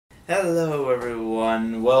Hello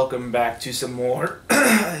everyone, welcome back to some more,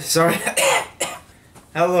 sorry,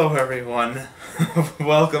 hello everyone,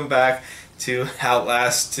 welcome back to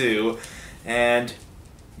Outlast 2, and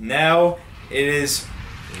now it is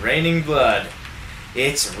raining blood.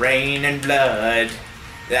 It's rain and blood.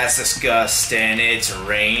 That's disgusting, it's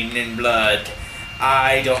rain and blood.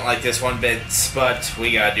 I don't like this one bit, but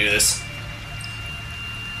we gotta do this.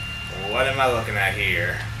 What am I looking at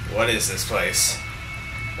here? What is this place?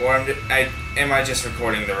 Or am I just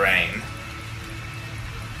recording the rain?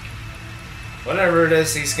 Whatever it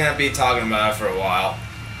is, he's gonna be talking about it for a while.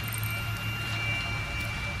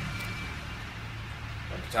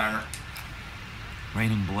 Like a timer.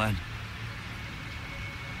 Raining blood.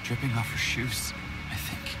 Dripping off her shoes, I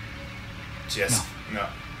think. No.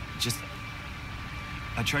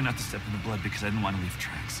 I tried not to step in the blood because I didn't want to leave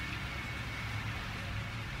tracks.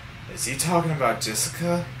 Is he talking about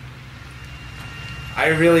Jessica? I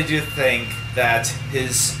really do think that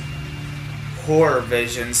his horror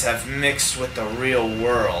visions have mixed with the real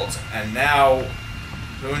world, and now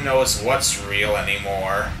who knows what's real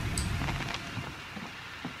anymore.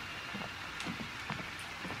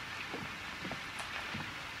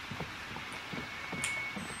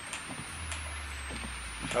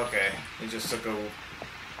 Okay, it just took a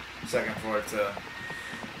second for it to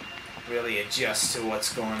really adjust to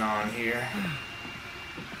what's going on here.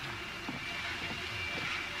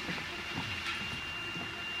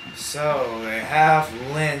 So, they have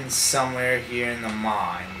Lynn somewhere here in the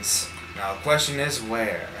mines. Now, the question is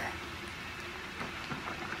where?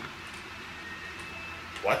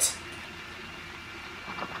 What?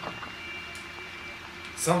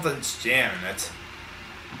 Something's jamming it.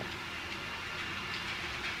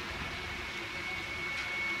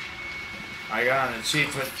 I got an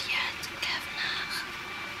achievement.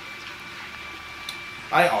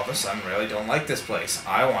 I all of a sudden really don't like this place.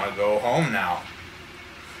 I want to go home now.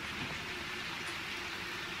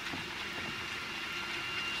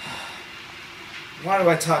 Why do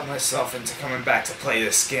I talk myself into coming back to play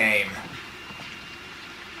this game?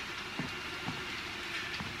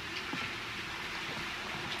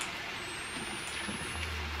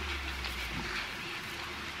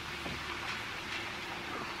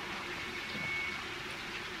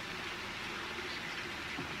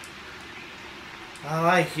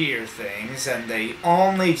 I hear things, and they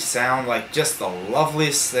only sound like just the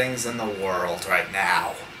loveliest things in the world right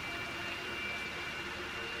now.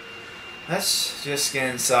 Let's just get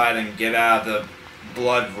inside and get out of the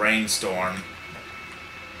blood rainstorm.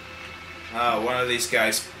 Oh, one of these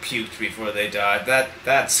guys puked before they died.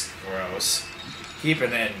 That's gross. Keep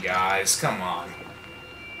it in, guys. Come on.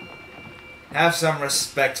 Have some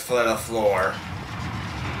respect for the floor.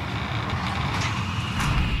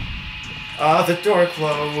 Oh, the door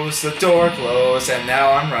closed, and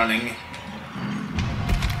now I'm running.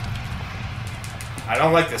 I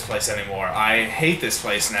don't like this place anymore. I hate this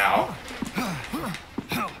place now.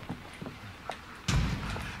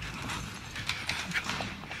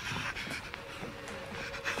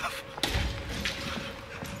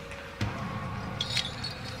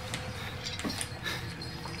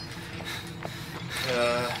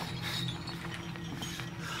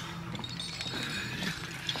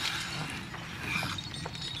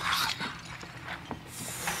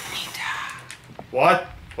 What?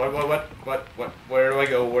 What? Where do I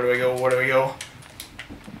go? Where do I go? Where do I go?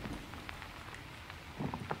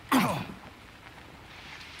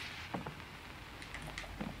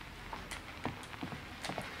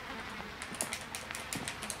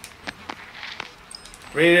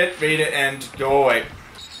 Read it, and go away.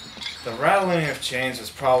 The rattling of chains was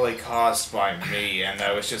probably caused by me, and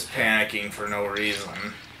I was just panicking for no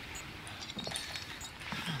reason.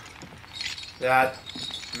 That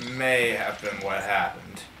may have been what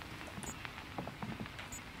happened.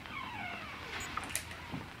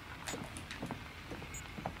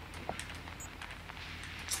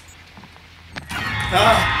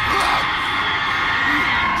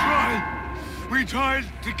 We tried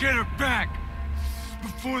to get her back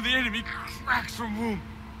before the enemy cracks her womb.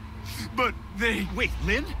 But they... Wait,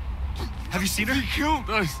 Lynn? Have you seen her? They killed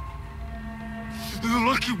us. The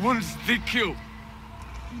lucky ones they killed.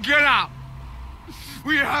 Get out!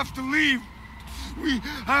 We have to leave. We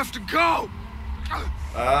have to go.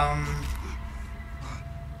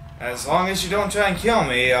 As long as you don't try and kill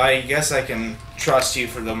me, I guess I can trust you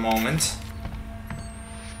for the moment.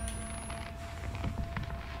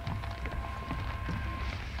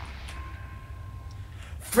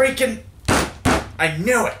 Freaking... I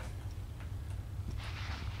knew it!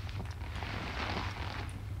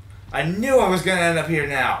 I knew I was gonna end up here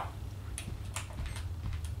now.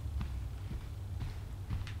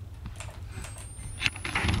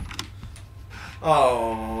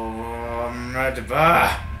 Oh,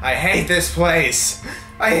 I hate this place.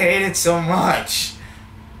 I hate it so much.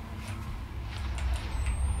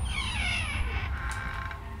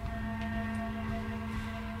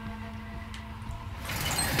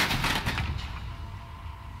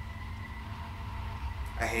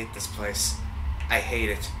 I hate this place. I hate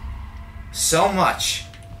it so much.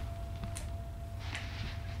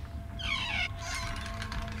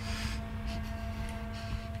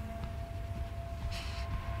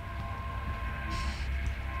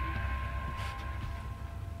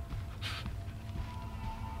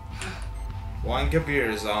 One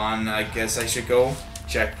computer's on. I guess I should go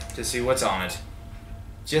check to see what's on it.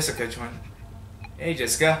 Jessica joined. Hey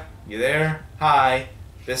Jessica, you there? Hi.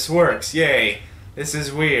 This works. Yay. This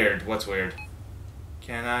is weird. What's weird?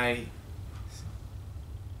 Can I...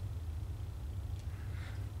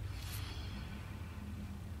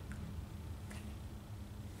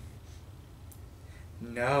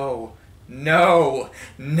 No. No.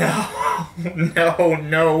 No. No,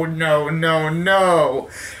 no, no, no, no.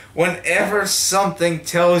 Whenever something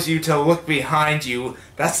tells you to look behind you,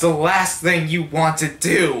 that's the last thing you want to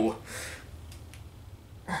do.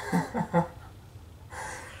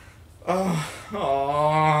 Oh.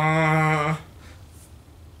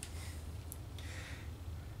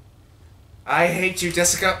 I hate you,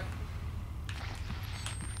 Jessica.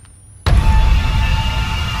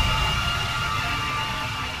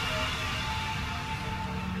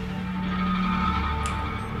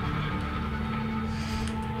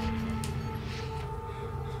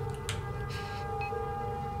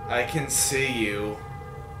 I can see you.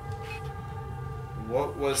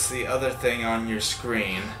 What was the other thing on your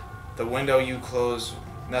screen? The window you closed...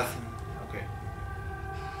 Nothing. Okay.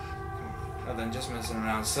 Nothing, just messing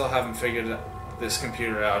around. Still haven't figured this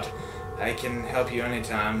computer out. I can help you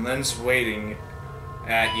anytime. Lynn's waiting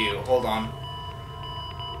at you. Hold on.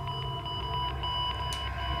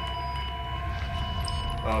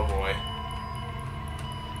 Oh boy.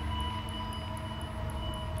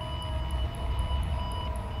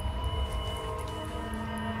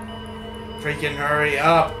 Freaking hurry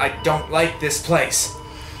up. I don't like this place.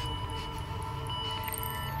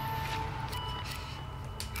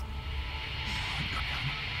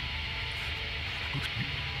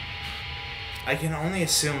 I can only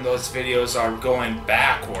assume those videos are going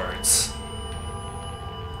backwards.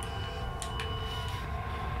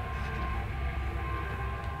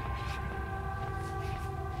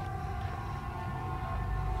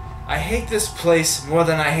 I hate this place more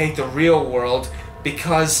than I hate the real world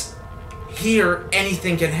because here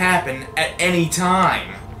anything can happen at any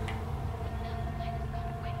time.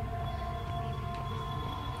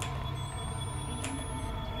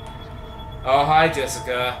 Oh, hi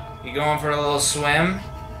Jessica. You going for a little swim?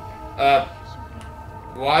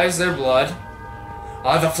 Why is there blood?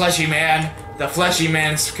 Oh, the fleshy man! The fleshy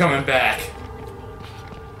man's coming back.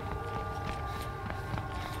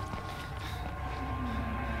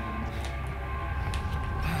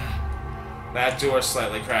 That door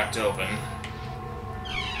slightly cracked open.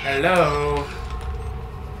 Hello?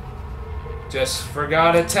 Just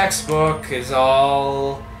forgot a textbook is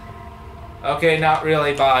all... Okay, not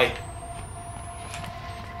really, bye.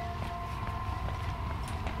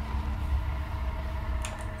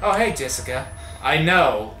 Oh, hey, Jessica. I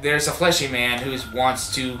know, there's a fleshy man who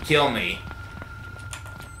wants to kill me.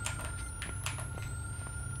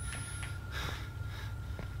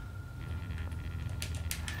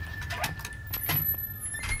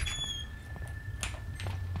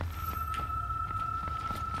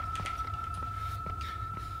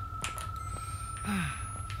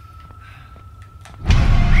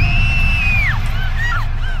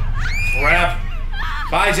 Crap.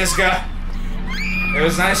 Bye, Jessica. It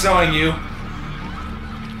was nice knowing you.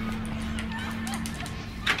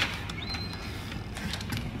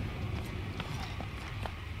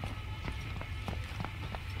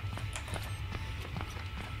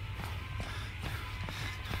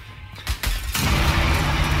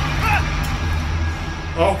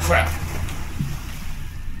 Oh, crap.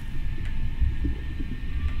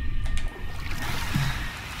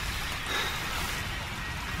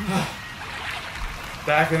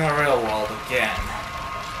 Back in the real world again.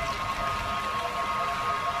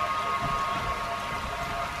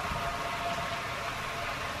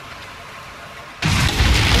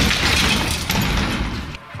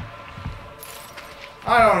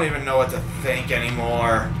 I don't even know what to think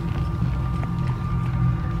anymore.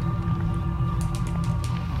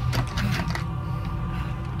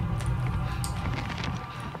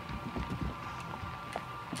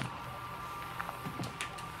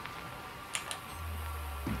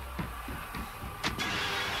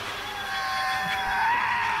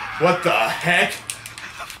 What the heck?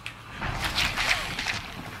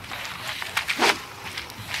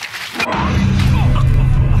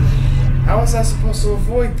 How was I supposed to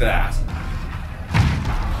avoid that?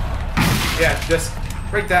 Yeah, just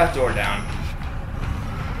break that door down.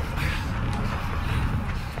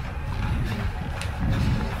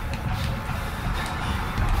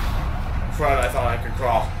 Crud, I thought I could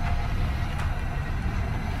crawl.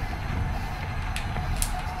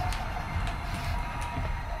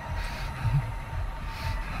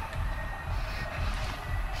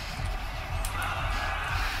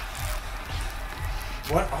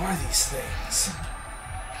 What are these things?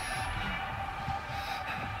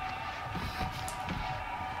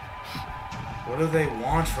 What do they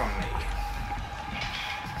want from me?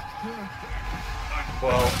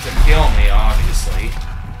 Well, to kill me, obviously.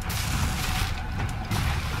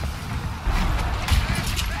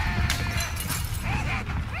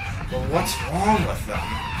 But what's wrong with them?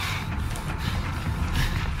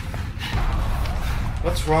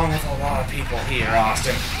 What's wrong with a lot of people here,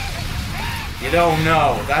 Austin? You don't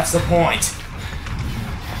know. That's the point.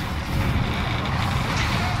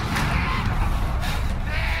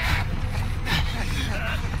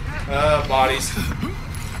 Bodies.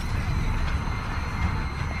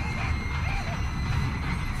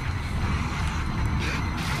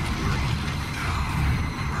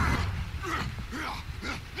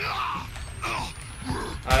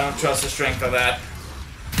 I don't trust the strength of that.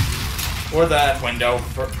 Or that window,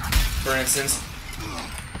 for instance.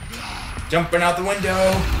 Jumping out the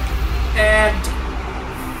window. And...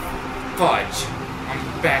 fudge.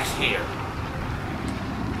 I'm back here.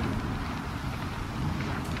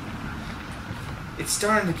 It's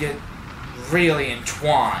starting to get really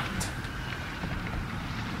entwined.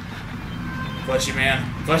 Fleshy man.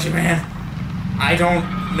 Fleshy man. I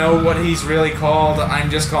don't know what he's really called. I'm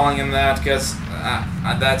just calling him that because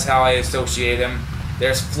that's how I associate him.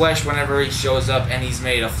 There's flesh whenever he shows up, and he's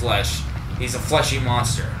made of flesh. He's a fleshy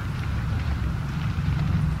monster.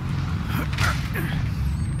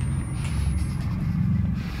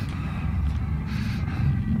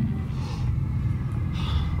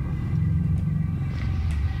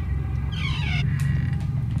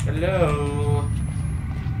 Hello?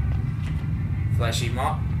 Fleshy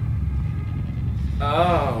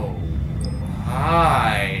Oh.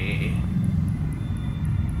 Hi.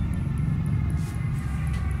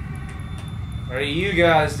 What are you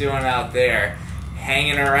guys doing out there?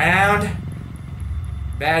 Hanging around?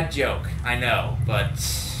 Bad joke, I know, but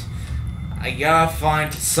I gotta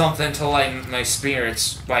find something to lighten my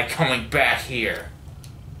spirits by coming back here.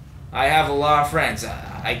 I have a lot of friends.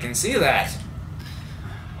 I can see that.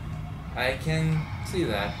 I can see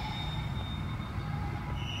that.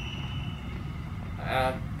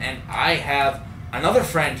 And I have another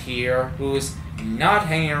friend here who's not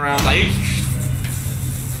hanging around like...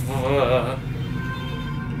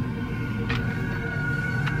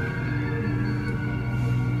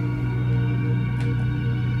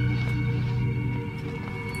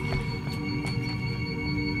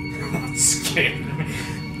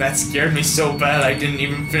 That scared me so bad I didn't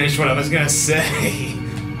even finish what I was gonna say.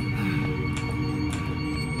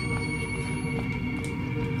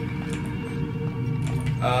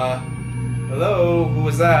 Hello? Who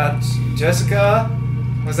was that? Jessica?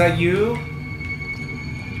 Was that you?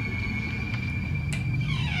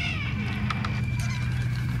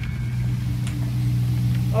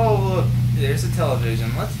 Oh, look, there's a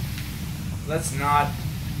television. Let's not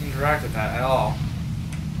interact with that at all.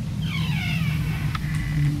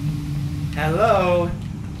 Hello?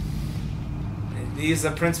 These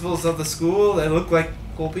are principals of the school. They look like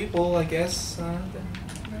cool people, I guess.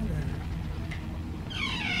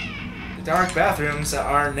 The dark bathrooms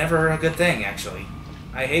are never a good thing, actually.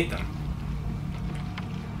 I hate them.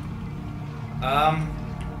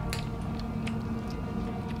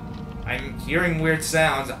 I'm hearing weird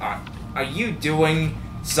sounds. Are you doing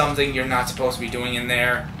something you're not supposed to be doing in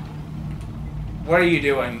there? What are you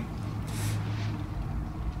doing?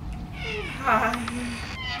 Hi.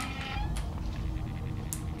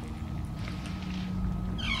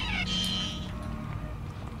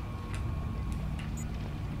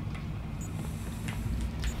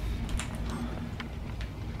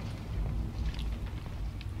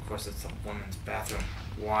 Of course, it's a woman's bathroom.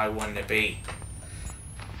 Why wouldn't it be?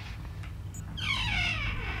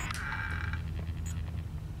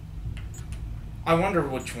 I wonder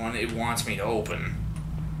which one it wants me to open.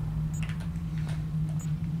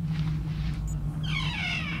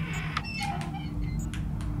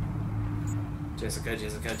 Jessica.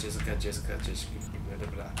 Blah, blah,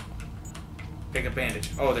 blah. Pick a bandage.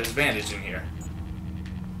 Oh, there's a bandage in here.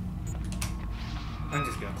 I'm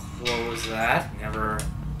just gonna close that. Never,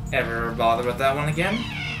 ever bother with that one again.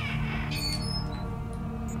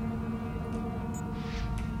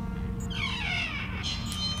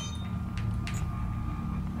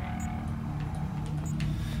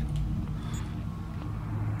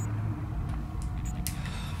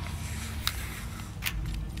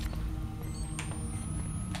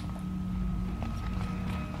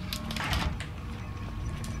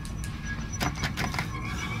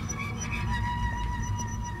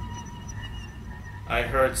 I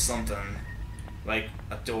heard something, like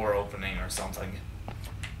a door opening or something.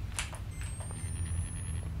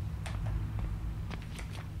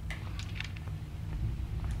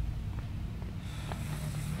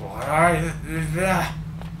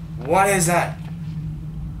 What is that?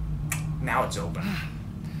 Now it's open.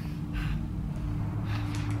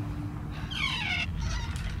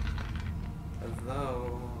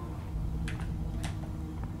 Hello?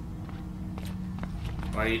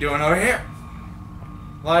 What are you doing over here?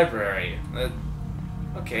 Library.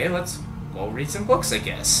 Okay, let's go read some books, I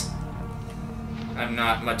guess. I'm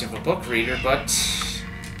not much of a book reader, but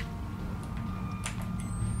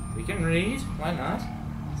we can read. Why not?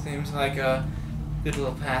 Seems like a good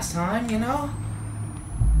little pastime, you know?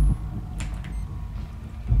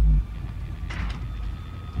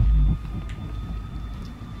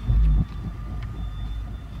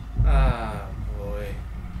 Ah, boy.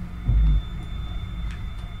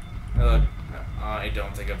 Look. I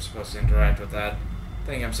don't think I'm supposed to interact with that. I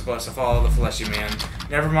think I'm supposed to follow the fleshy man.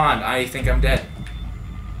 Never mind, I think I'm dead.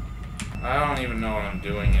 I don't even know what I'm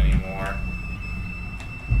doing anymore.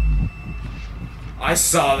 I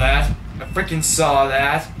saw that. I freaking saw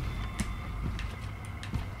that.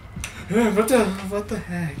 What the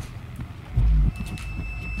heck?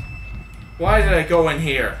 Why did I go in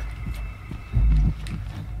here?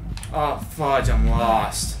 Oh, fudge, I'm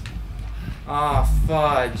lost. Oh,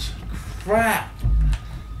 fudge. Crap!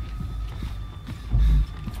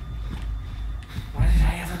 Why did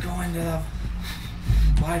I ever go into the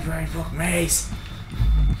library book maze?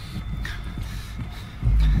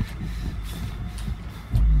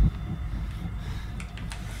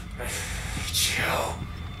 Chill.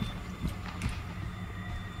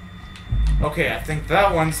 Okay, I think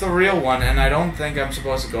that one's the real one, and I don't think I'm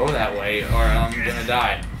supposed to go that way, or I'm gonna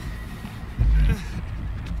die.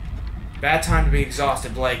 Bad time to be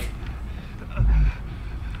exhausted, Blake.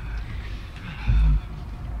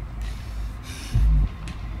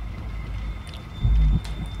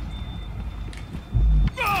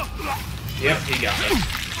 Yep, he got me.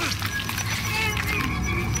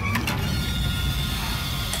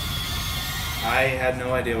 I had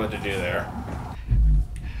no idea what to do there.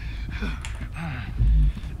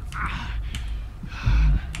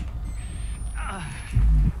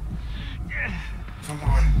 Come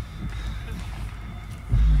on.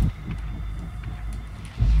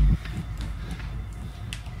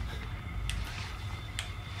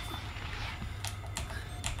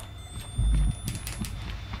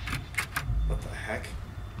 What the heck?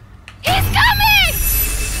 He's coming!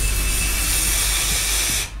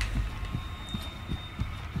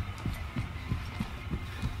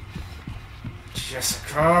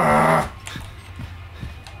 Jessica!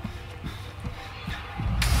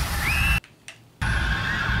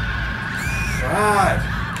 God!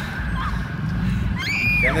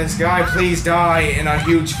 Can this guy please die in a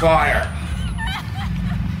huge fire?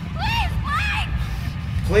 Please, Blake!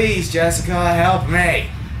 Please, Jessica, help me!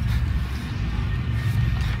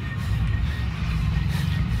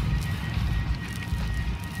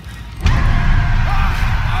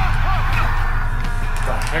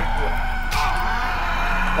 The heck?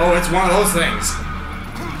 Oh, it's one of those things.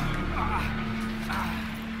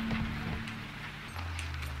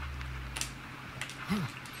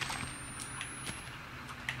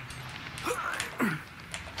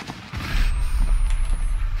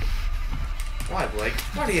 Why, Blake?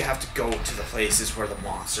 Why do you have to go to the places where the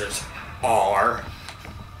monsters are,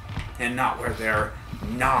 and not where they're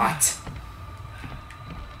not?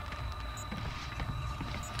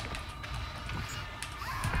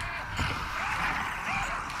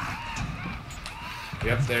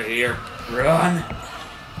 Yep, they're here. Run!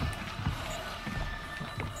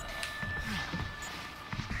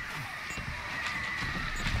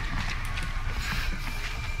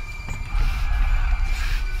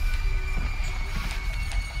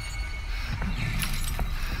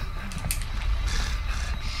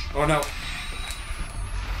 Oh no.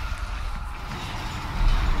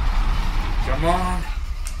 Come on.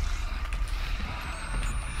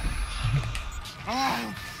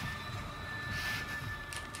 Oh.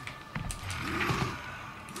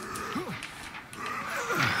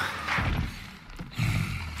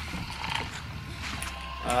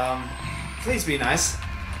 Please be nice.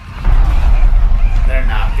 They're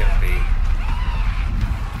not gonna be.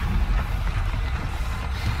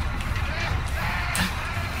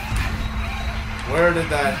 Where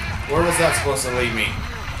was that supposed to lead me?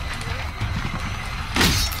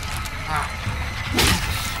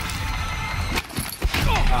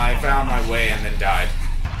 I found my way and then died.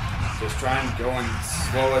 Just try and go in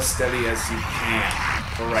slow as steady as you can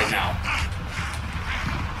for right now.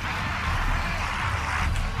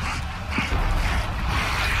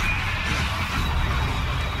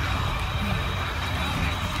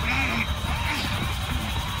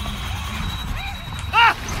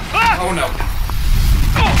 Oh no.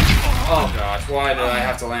 Oh gosh, why did I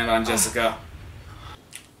have to land on Jessica?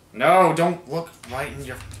 No, don't look right in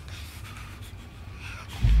your...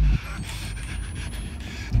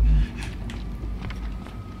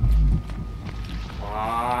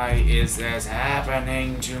 Why is this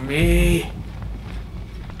happening to me?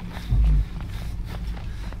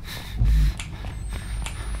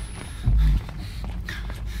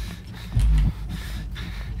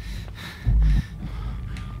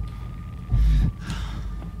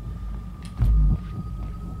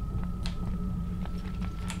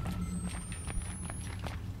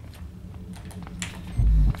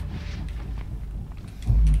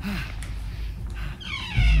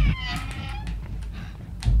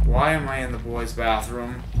 Why am I in the boys'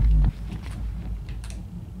 bathroom?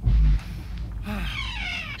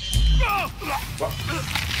 What?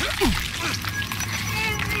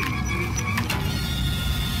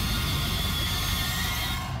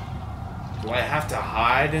 Do I have to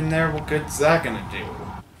hide in there? What good's that gonna do?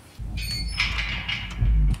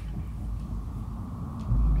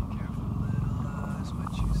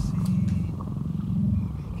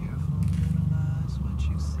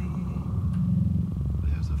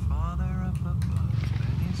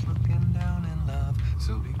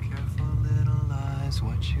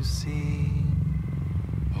 What you see.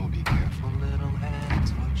 Oh, be careful, little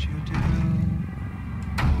hands, what you do.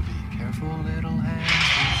 Oh, be careful, little hands.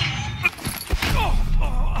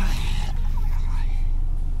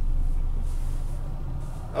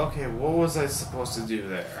 Okay, what was I supposed to do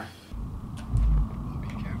there? Oh, be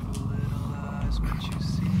careful, little eyes, what you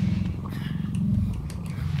see. Oh, be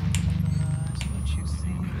careful, little eyes, what you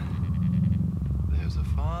see. There's a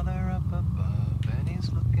father up above, and he's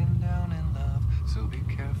looking down in love. So be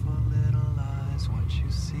careful, little eyes, what you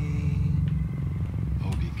see.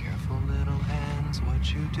 Oh, be careful, little hands,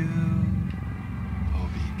 what you do. Oh,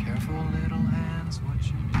 be careful, little hands, what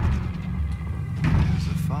you do. There's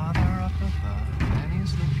a father up above, and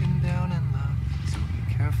he's looking down in love. So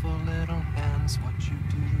be careful, little hands, what you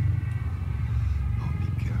do. Oh,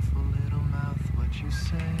 be careful, little mouth, what you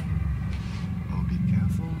say. Oh, be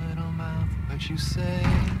careful, little mouth, what you say.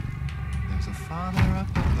 There's a father up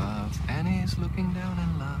above, and he's looking down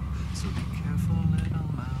in love. So be careful, little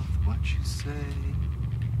mouth, what you say.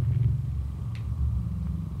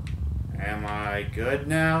 Am I good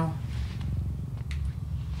now?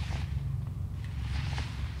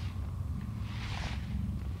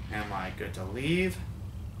 Am I good to leave?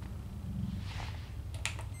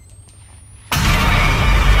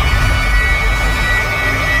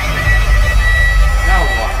 Now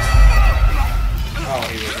what? Oh,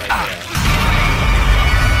 he was right there.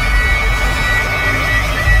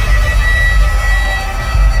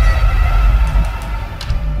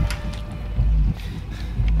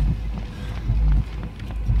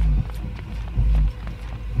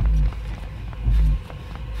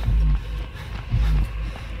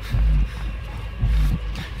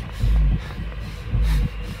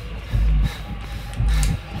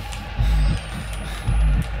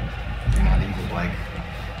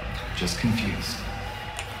 Just confused.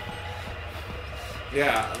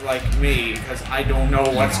 Yeah, like me, because I don't know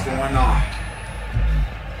what's going on.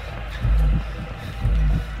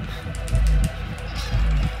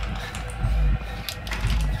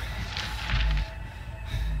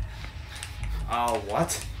 Oh,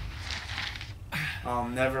 what? I'll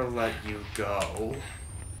never let you go.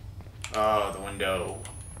 Oh, the window.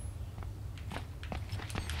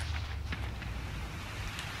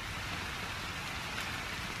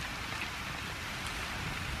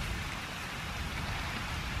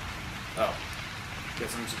 Oh,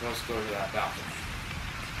 guess I'm supposed to go to that balcony.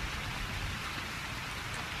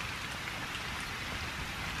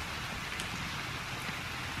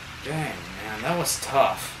 Dang, man, that was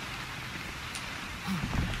tough.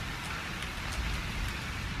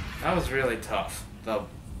 That was really tough. The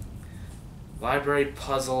library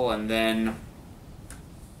puzzle and then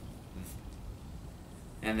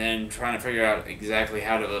trying to figure out exactly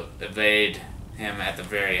how to evade him at the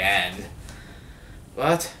very end.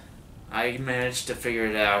 But I managed to figure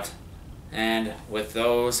it out. And with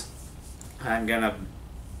those, I'm gonna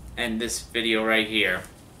end this video right here.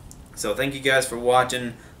 So thank you guys for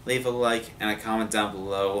watching. Leave a like and a comment down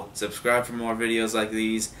below. Subscribe for more videos like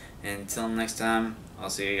these. And until next time, I'll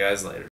see you guys later.